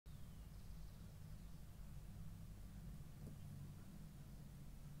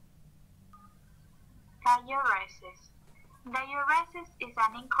Diuresis. Diuresis is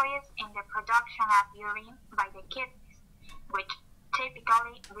an increase in the production of urine by the kidneys, which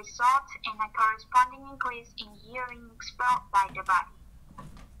typically results in a corresponding increase in urine expelled by the body.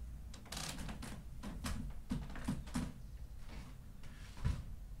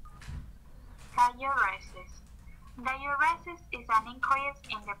 Diuresis. Diuresis is an increase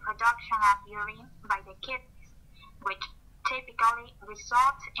in the production of urine by the kidneys, which typically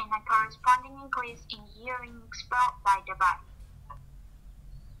results in a corresponding increase in urine expelled by the body.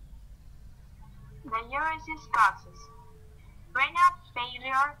 Diuresis causes renal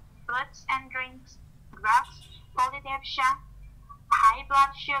failure, foods and drinks, drugs, polydipsia, high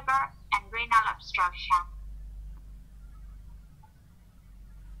blood sugar, and renal obstruction.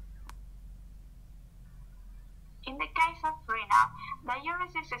 In the case of renal,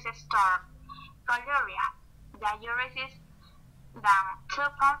 diuresis is a storm. Cholera, diuresis than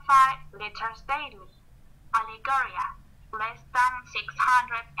 2.5 liters daily. Oliguria, less than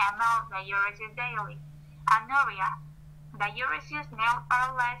 600 ml diuresis daily. Anuria, diuresis nil or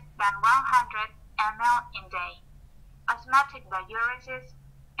less than 100 ml in day. Osmotic diuresis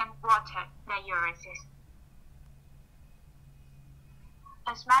and water diuresis.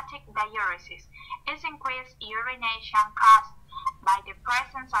 Osmotic diuresis is increased urination caused by the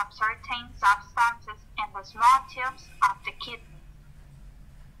presence of certain substances in the small tubes of the kidney.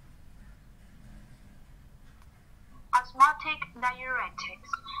 Osmotic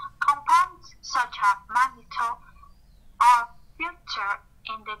diuretics. Compounds such as mannitol are filtered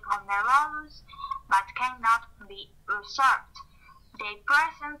in the glomerulus but cannot be resorbed. Their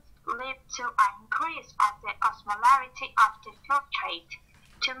presence leads to an increase of the osmolarity of the filtrate.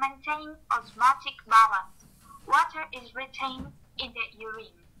 To maintain osmotic balance, water is retained in the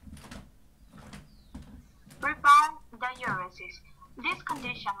urine. Rebound diuresis. This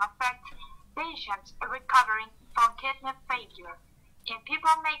condition affects patients recovering from kidney failure. In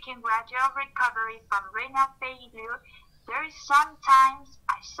people making gradual recovery from renal failure, there is sometimes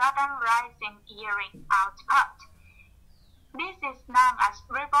a sudden rise in urine output. This is known as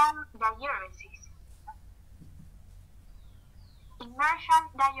rebound diuresis. Immersion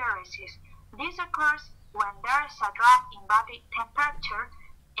diuresis. This occurs when there is a drop in body temperature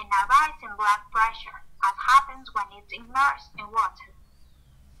and a rise in blood pressure, as happens when it's immersed in water.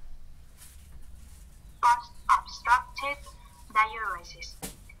 Post-obstructive diuresis.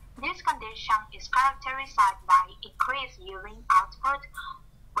 This condition is characterized by increased urine output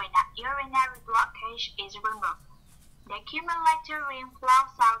when a urinary blockage is removed. The accumulated urine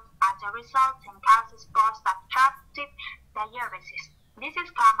flows out as a result and causes post-obstructive diuresis. This is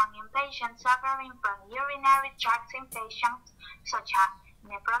common in patients suffering from urinary tract infections such as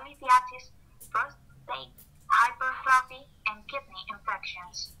nephrolithiasis, prostate hypertrophy, and kidney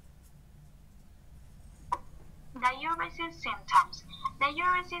infections. Diuresis symptoms.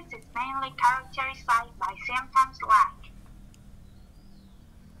 Diuresis is mainly characterized by symptoms like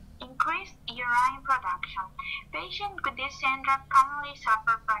increased urine production. Patients with this syndrome commonly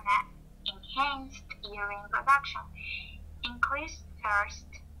suffer from an enhanced urine production, increased thirst,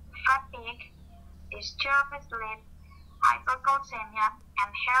 fatigue, disturbed sleep, hypercalcemia,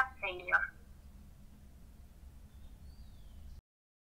 and heart failure.